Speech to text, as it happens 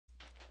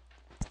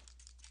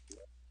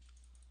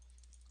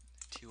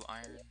2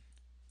 iron,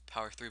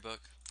 power 3 book.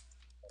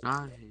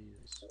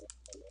 Nice.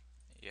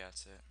 Yeah,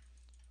 that's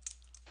it.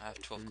 I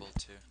have 12 And gold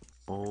too.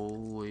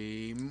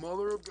 holy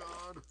mother of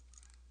God.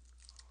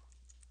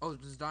 Oh,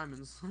 there's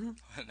diamonds.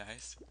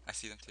 Nice. I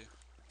see them too.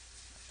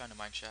 I found a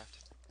mine shaft.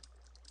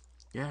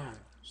 Yeah.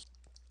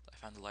 I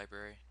found the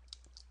library.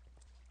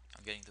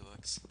 I'm getting the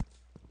books.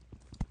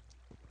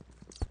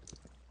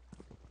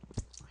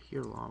 I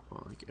hear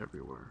lava like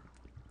everywhere.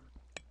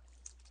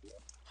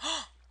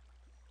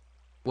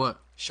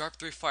 What? Sharp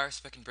 3 fire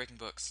spec and breaking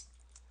books.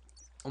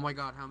 Oh my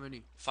God, how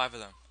many? 5 of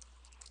them.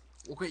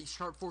 Okay,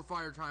 sharp 4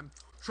 fire time.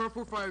 Sharp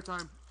 4 fire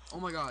time. Oh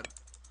my God.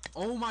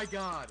 Oh my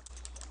God.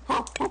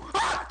 Oh, oh,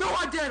 ah! No,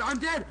 I'm dead. I'm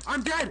dead.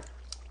 I'm dead.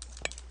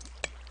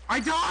 I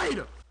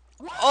died.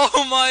 What?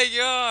 Oh my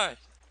god!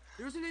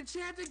 There's an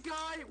enchanted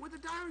guy with a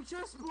diamond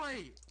chest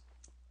plate.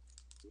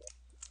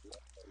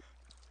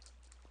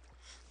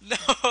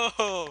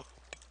 No!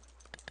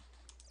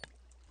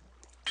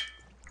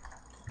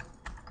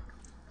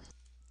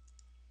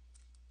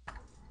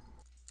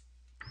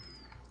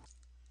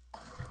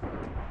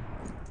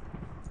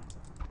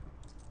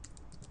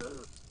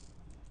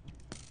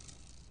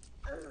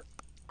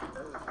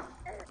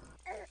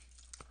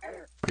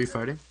 Are you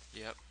fighting?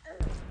 Yep.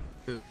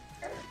 Who?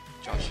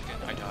 Josh again,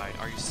 I died.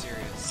 Are you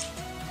serious?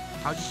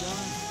 How'd you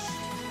die?